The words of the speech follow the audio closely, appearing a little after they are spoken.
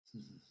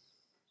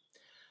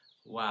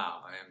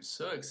Wow, I am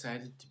so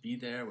excited to be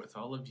there with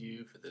all of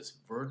you for this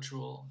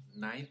virtual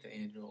 9th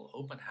annual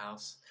open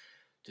house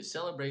to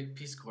celebrate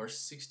Peace Corps'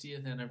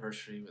 60th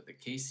anniversary with the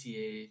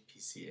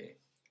KCAPCA.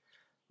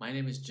 My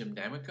name is Jim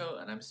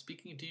Damico and I'm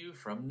speaking to you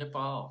from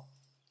Nepal.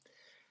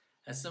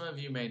 As some of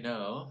you may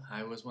know,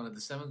 I was one of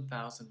the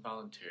 7,000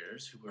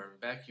 volunteers who were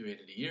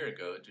evacuated a year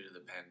ago due to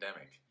the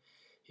pandemic.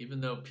 Even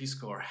though Peace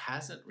Corps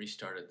hasn't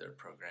restarted their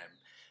program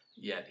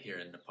yet here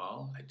in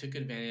Nepal, I took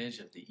advantage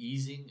of the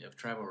easing of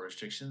travel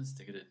restrictions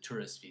to get a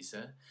tourist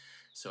visa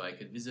so I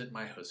could visit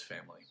my host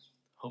family.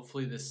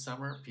 Hopefully this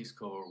summer, Peace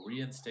Corps will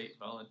reinstate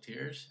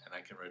volunteers and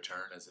I can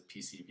return as a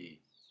PCV.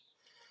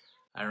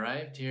 I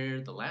arrived here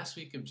the last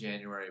week of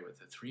January with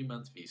a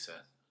 3-month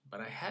visa,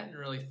 but I hadn't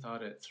really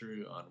thought it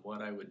through on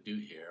what I would do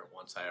here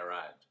once I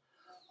arrived.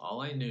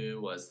 All I knew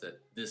was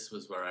that this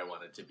was where I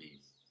wanted to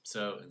be.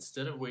 So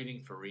instead of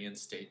waiting for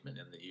reinstatement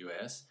in the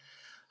US,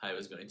 I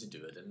was going to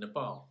do it in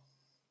Nepal.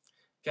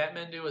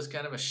 Kathmandu was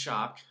kind of a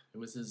shock. It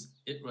was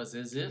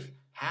as if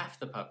half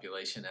the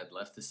population had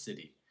left the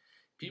city.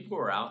 People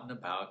were out and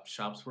about,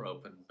 shops were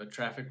open, but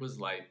traffic was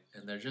light,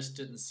 and there just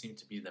didn't seem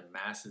to be the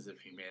masses of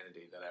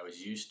humanity that I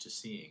was used to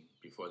seeing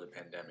before the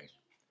pandemic.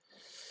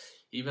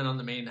 Even on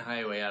the main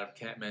highway out of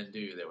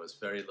Kathmandu, there was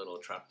very little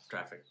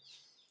traffic.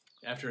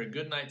 After a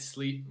good night's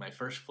sleep, my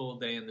first full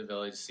day in the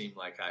village seemed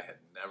like I had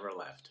never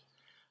left.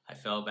 I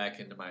fell back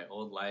into my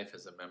old life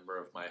as a member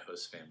of my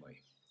host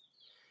family.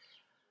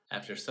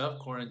 After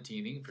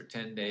self-quarantining for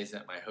 10 days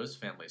at my host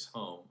family's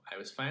home, I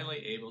was finally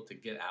able to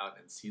get out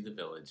and see the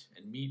village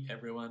and meet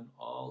everyone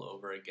all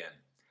over again.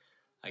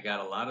 I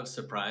got a lot of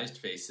surprised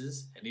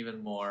faces and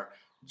even more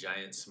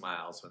giant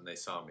smiles when they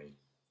saw me.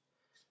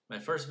 My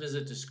first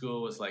visit to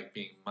school was like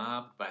being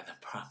mobbed by the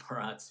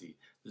paparazzi.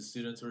 The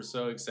students were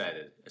so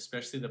excited,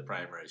 especially the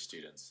primary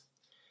students.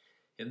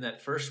 In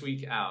that first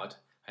week out,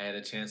 I had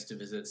a chance to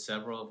visit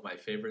several of my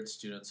favorite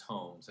students'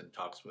 homes and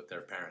talks with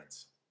their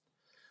parents.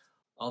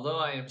 Although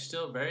I am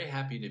still very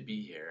happy to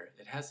be here,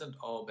 it hasn't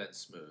all been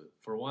smooth.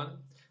 For one,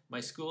 my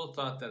school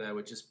thought that I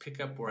would just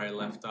pick up where I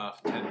left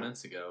off 10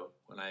 months ago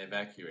when I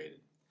evacuated.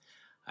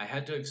 I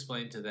had to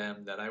explain to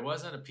them that I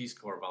wasn't a Peace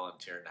Corps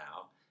volunteer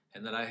now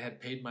and that I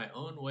had paid my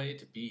own way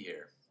to be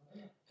here.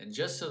 And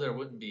just so there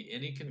wouldn't be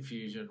any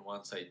confusion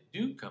once I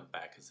do come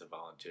back as a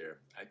volunteer,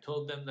 I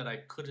told them that I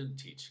couldn't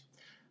teach,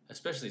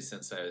 especially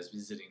since I was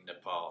visiting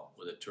Nepal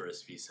with a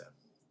tourist visa.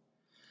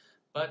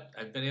 But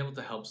I've been able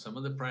to help some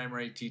of the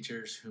primary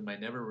teachers whom I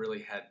never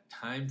really had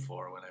time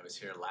for when I was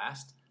here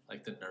last,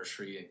 like the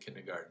nursery and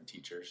kindergarten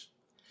teachers.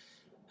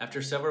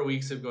 After several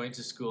weeks of going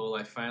to school,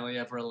 I finally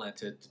have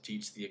relented to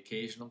teach the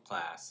occasional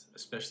class,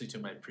 especially to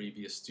my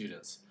previous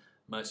students,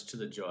 much to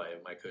the joy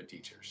of my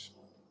co-teachers.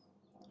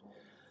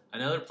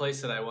 Another place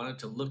that I wanted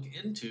to look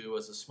into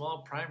was a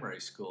small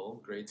primary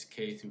school, grades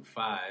K through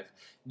 5,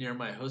 near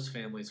my host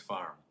family's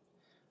farm.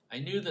 I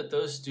knew that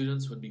those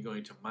students would be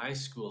going to my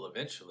school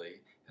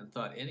eventually and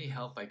thought any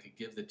help I could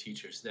give the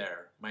teachers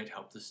there might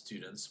help the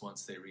students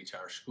once they reach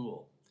our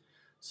school.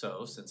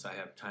 So, since I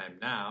have time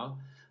now,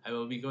 I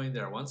will be going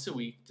there once a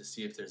week to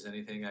see if there's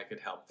anything I could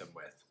help them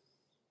with.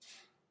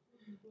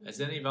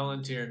 As any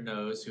volunteer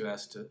knows who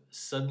has to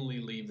suddenly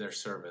leave their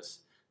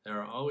service,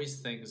 there are always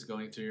things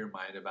going through your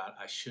mind about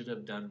I should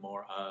have done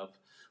more of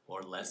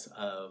or less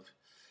of,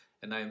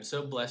 and I am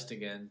so blessed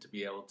again to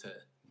be able to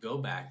go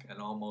back and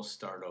almost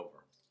start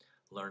over,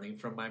 learning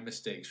from my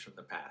mistakes from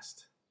the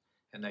past.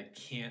 And I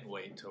can't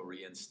wait till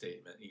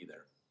reinstatement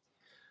either.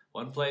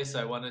 One place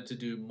I wanted to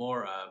do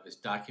more of is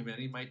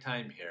documenting my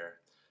time here.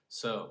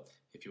 So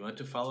if you want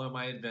to follow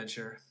my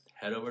adventure,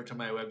 head over to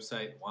my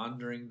website,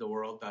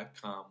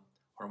 WanderingTheWorld.com,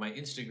 or my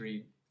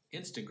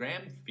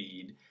Instagram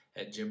feed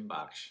at Jim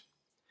Baksh.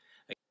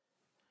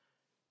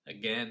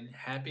 Again,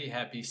 happy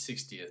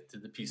 60th to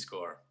the Peace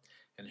Corps,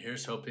 and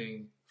here's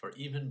hoping for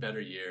even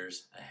better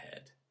years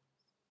ahead.